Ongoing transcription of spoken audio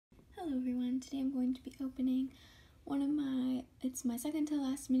Hello everyone, today I'm going to be opening it's my second to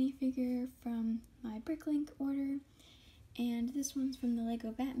last minifigure from my Bricklink order, and this one's from the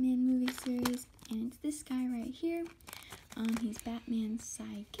Lego Batman movie series, and it's this guy right here. He's Batman's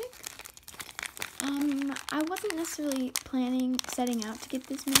sidekick. I wasn't necessarily setting out to get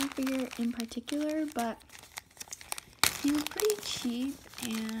this minifigure in particular, but he was pretty cheap,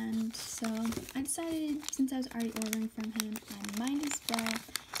 and so I decided, since I was already ordering from him, I might as well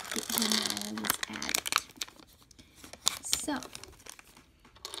get him while I was at it. So,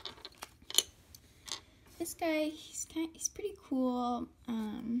 this guy, he's pretty cool.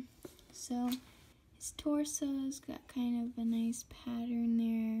 So his torso's got kind of a nice pattern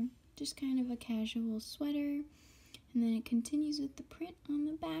there, just kind of a casual sweater, and then it continues with the print on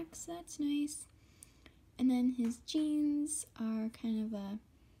the back, so that's nice. And then his jeans are kind of a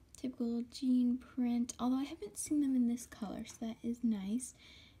typical jean print, although I haven't seen them in this color, so that is nice.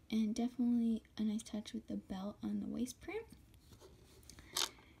 And definitely a nice touch with the belt on the waist print.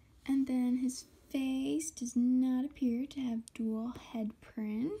 And then his face does not appear to have dual head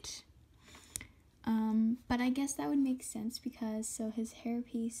print. But I guess that would make sense because his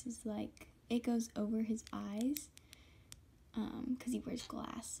hairpiece is like, it goes over his eyes. Because he wears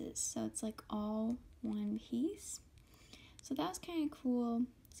glasses, so it's like all one piece. So that was kind of cool.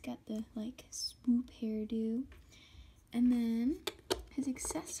 He's got the like swoop hairdo, and then his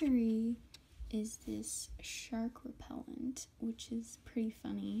accessory is this shark repellent, which is pretty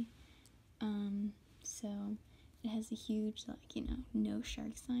funny. So it has a huge, like, no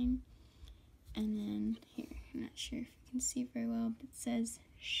shark sign, and then here, I'm not sure if you can see it very well, but it says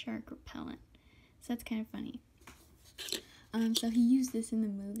shark repellent, so that's kind of funny. So he used this in the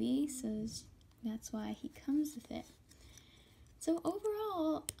movie, so that's why he comes with it. So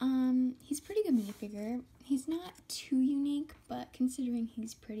overall, he's a pretty good minifigure. He's not too unique, but considering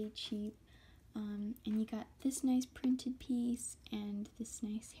he's pretty cheap, and you got this nice printed piece and this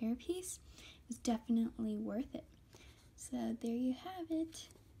nice hair piece, it's definitely worth it. So there you have it,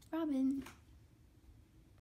 Robin.